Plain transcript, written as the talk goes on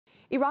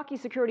Iraqi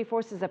security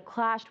forces have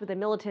clashed with the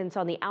militants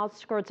on the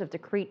outskirts of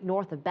Tikrit,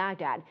 north of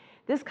Baghdad.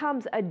 This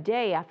comes a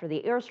day after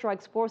the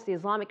airstrikes forced the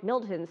Islamic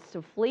militants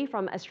to flee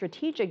from a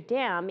strategic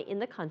dam in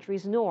the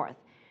country's north.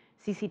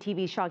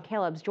 CCTV's Sean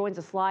Callebs joins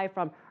us live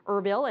from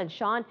Irbil. And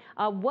Sean,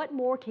 what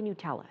more can you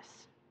tell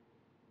us?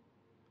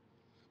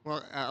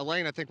 Well,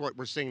 Elaine, I think what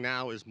we're seeing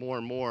now is more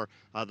and more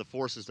the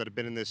forces that have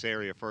been in this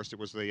area. First, it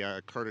was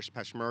the Kurdish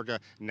Peshmerga,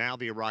 now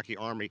the Iraqi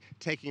army,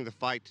 taking the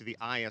fight to the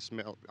IS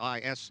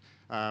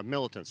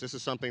militants. This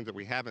is something that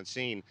we haven't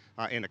seen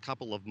in a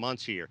couple of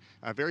months here.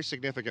 Very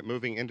significant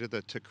moving into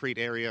the Tikrit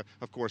area.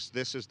 Of course,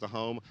 this is the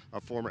home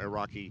of former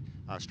Iraqi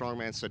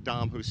strongman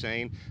Saddam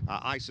Hussein.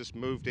 ISIS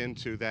moved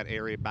into that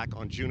area back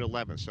on June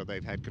 11th, so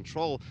they've had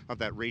control of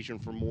that region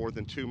for more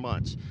than 2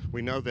 months.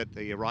 We know that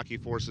the Iraqi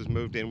forces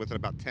moved in within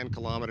about 10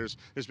 kilometers.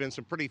 There's been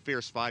some pretty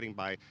fierce fighting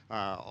by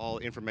all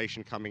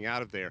information coming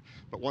out of there.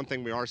 But one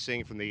thing we are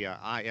seeing from the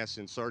IS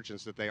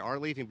insurgents that they are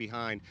leaving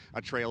behind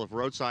a trail of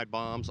roadside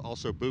bombs,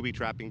 also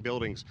booby-trapping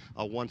buildings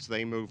once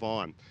they move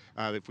on.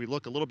 If we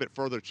look a little bit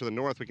further to the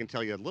north, we can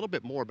tell you a little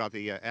bit more about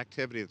the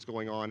activity that's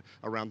going on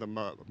around the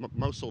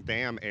Mosul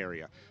Dam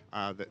area.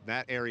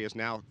 That area is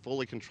now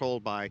fully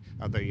controlled by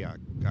the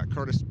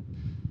Kurdish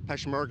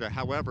Peshmerga.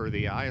 However,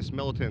 the IS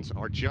militants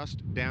are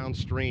just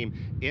downstream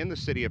in the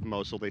city of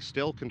Mosul. They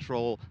still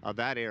control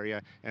that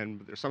area,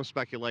 and there's some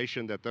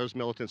speculation that those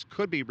militants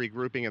could be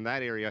regrouping in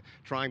that area,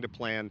 trying to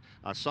plan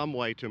some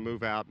way to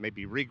move out,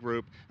 maybe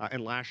regroup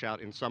and lash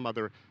out in some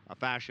other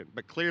fashion.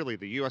 But clearly,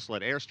 the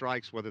U.S.-led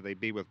airstrikes, whether they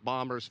be with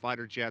bombers,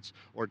 fighter jets,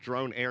 or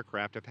drone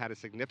aircraft, have had a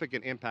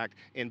significant impact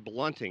in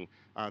blunting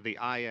the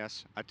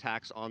IS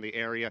attacks on the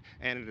area,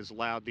 and it has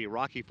allowed the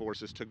Iraqi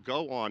forces to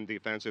go on the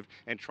offensive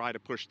and try to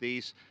push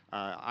these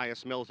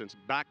IS militants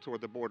back toward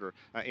the border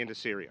into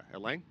Syria.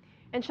 Elaine?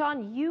 And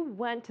Sean, you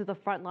went to the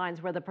front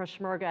lines where the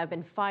Peshmerga have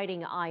been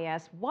fighting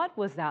IS. What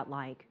was that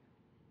like?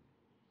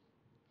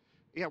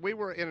 Yeah, we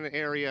were in an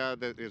area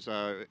that is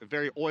a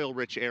very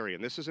oil-rich area,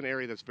 and this is an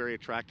area that's very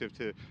attractive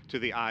to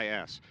the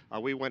IS.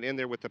 We went in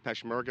there with the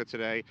Peshmerga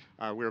today.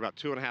 We were about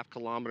 2.5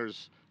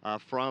 kilometers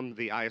from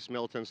the IS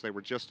militants. They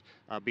were just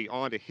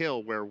beyond a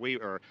hill where we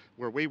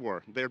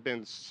were. There had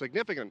been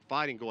significant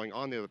fighting going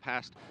on there the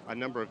past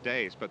number of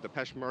days, but the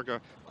Peshmerga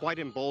quite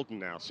emboldened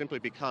now simply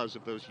because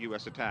of those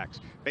U.S. attacks.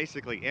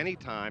 Basically,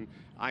 anytime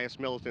IS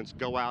militants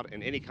go out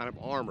in any kind of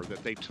armor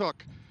that they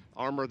took,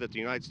 armor that the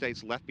United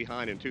States left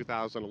behind in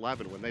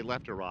 2011 when they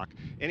left Iraq.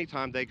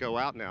 Anytime they go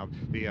out now,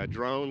 the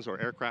drones or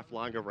aircraft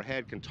flying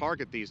overhead can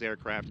target these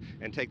aircraft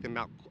and take them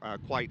out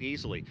quite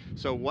easily.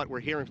 So what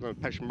we're hearing from the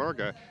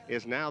Peshmerga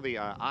is now the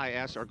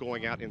IS are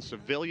going out in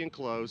civilian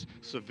clothes,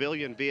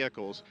 civilian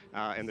vehicles,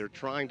 and they're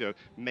trying to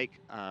make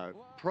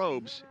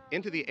probes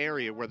into the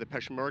area where the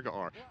Peshmerga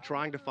are,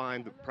 trying to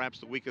find perhaps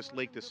the weakest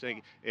link to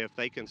see if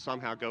they can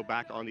somehow go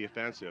back on the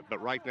offensive.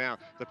 But right now,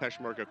 the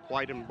Peshmerga are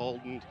quite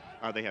emboldened.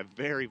 They have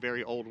very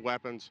old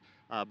weapons,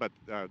 but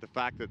the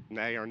fact that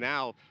they are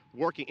now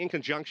working in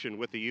conjunction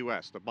with the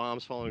U.S., the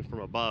bombs falling from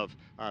above,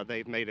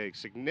 they've made a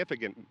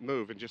significant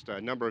move in just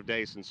a number of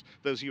days since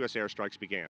those U.S. airstrikes began.